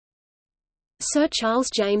Sir Charles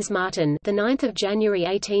James Martin, the 9th of January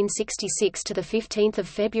 1866 to the 15th of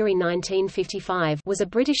February 1955, was a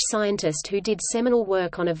British scientist who did seminal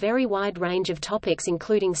work on a very wide range of topics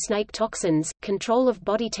including snake toxins, control of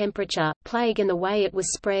body temperature, plague and the way it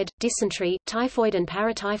was spread, dysentery, typhoid and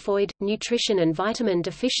paratyphoid, nutrition and vitamin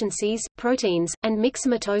deficiencies, proteins, and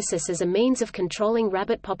myxomatosis as a means of controlling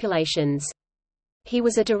rabbit populations. He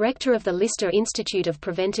was a director of the Lister Institute of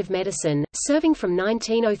Preventive Medicine, serving from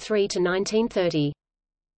 1903 to 1930.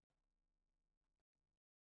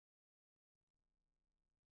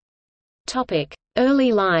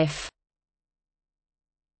 Early life.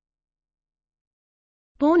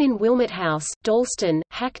 Born in Wilmot House, Dalston,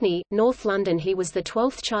 Hackney, North London, he was the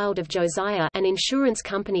 12th child of Josiah, an insurance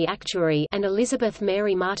company actuary, and Elizabeth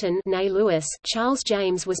Mary Martin, née Lewis. Charles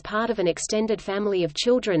James was part of an extended family of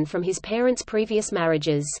children from his parents' previous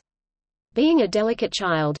marriages. Being a delicate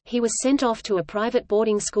child, he was sent off to a private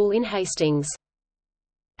boarding school in Hastings.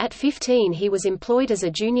 At 15 he was employed as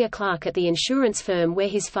a junior clerk at the insurance firm where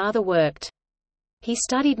his father worked. He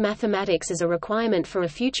studied mathematics as a requirement for a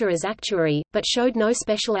future as actuary, but showed no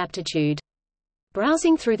special aptitude.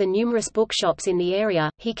 Browsing through the numerous bookshops in the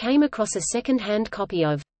area, he came across a second-hand copy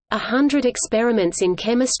of 100 Experiments in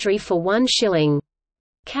Chemistry for 1 shilling.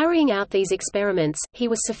 Carrying out these experiments, he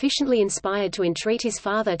was sufficiently inspired to entreat his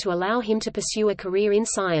father to allow him to pursue a career in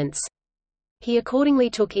science. He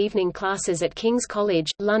accordingly took evening classes at King's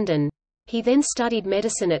College, London. He then studied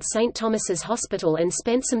medicine at St. Thomas's Hospital and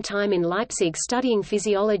spent some time in Leipzig studying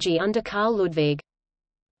physiology under Carl Ludwig.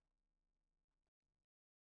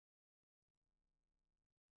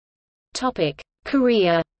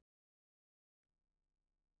 Career.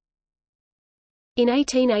 In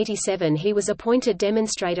 1887 he was appointed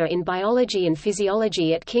demonstrator in biology and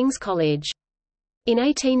physiology at King's College. In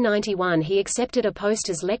 1891 he accepted a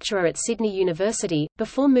post as lecturer at Sydney University,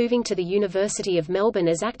 before moving to the University of Melbourne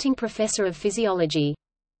as acting professor of physiology.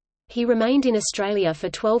 He remained in Australia for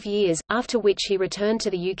 12 years, after which he returned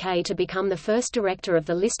to the UK to become the first director of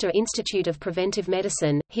the Lister Institute of Preventive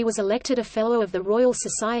Medicine. He was elected a Fellow of the Royal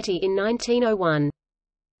Society in 1901.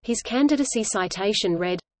 His candidacy citation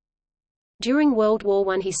read, "During World War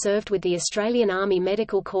I he served with the Australian Army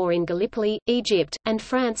Medical Corps in Gallipoli, Egypt, and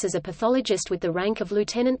France as a pathologist with the rank of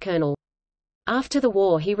lieutenant colonel. After the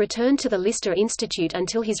war he returned to the Lister Institute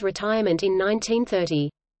until his retirement in 1930.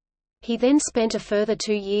 He then spent a further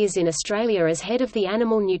 2 years in Australia as head of the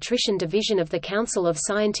Animal Nutrition Division of the Council of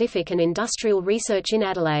Scientific and Industrial Research in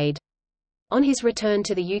Adelaide. On his return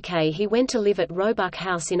to the UK he went to live at Roebuck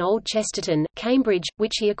House in Old Chesterton, Cambridge,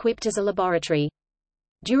 which he equipped as a laboratory.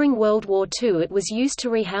 During World War II it was used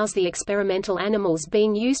to rehouse the experimental animals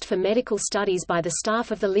being used for medical studies by the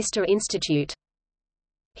staff of the Lister Institute.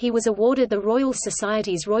 He was awarded the Royal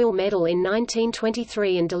Society's Royal Medal in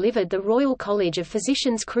 1923 and delivered the Royal College of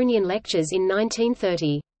Physicians Croonian Lectures in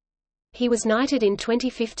 1930. He was knighted in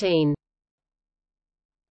 2015.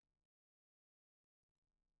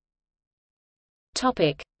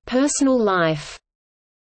 Personal life.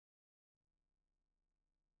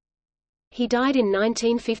 He died in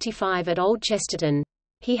 1955 at Old Chesterton.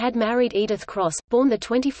 He had married Edith Cross, born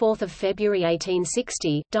 24 February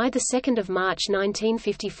 1860, died 2 March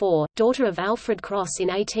 1954, daughter of Alfred Cross in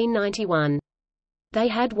 1891. They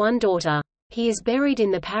had one daughter. He is buried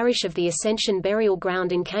in the parish of the Ascension Burial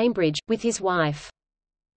Ground in Cambridge, with his wife.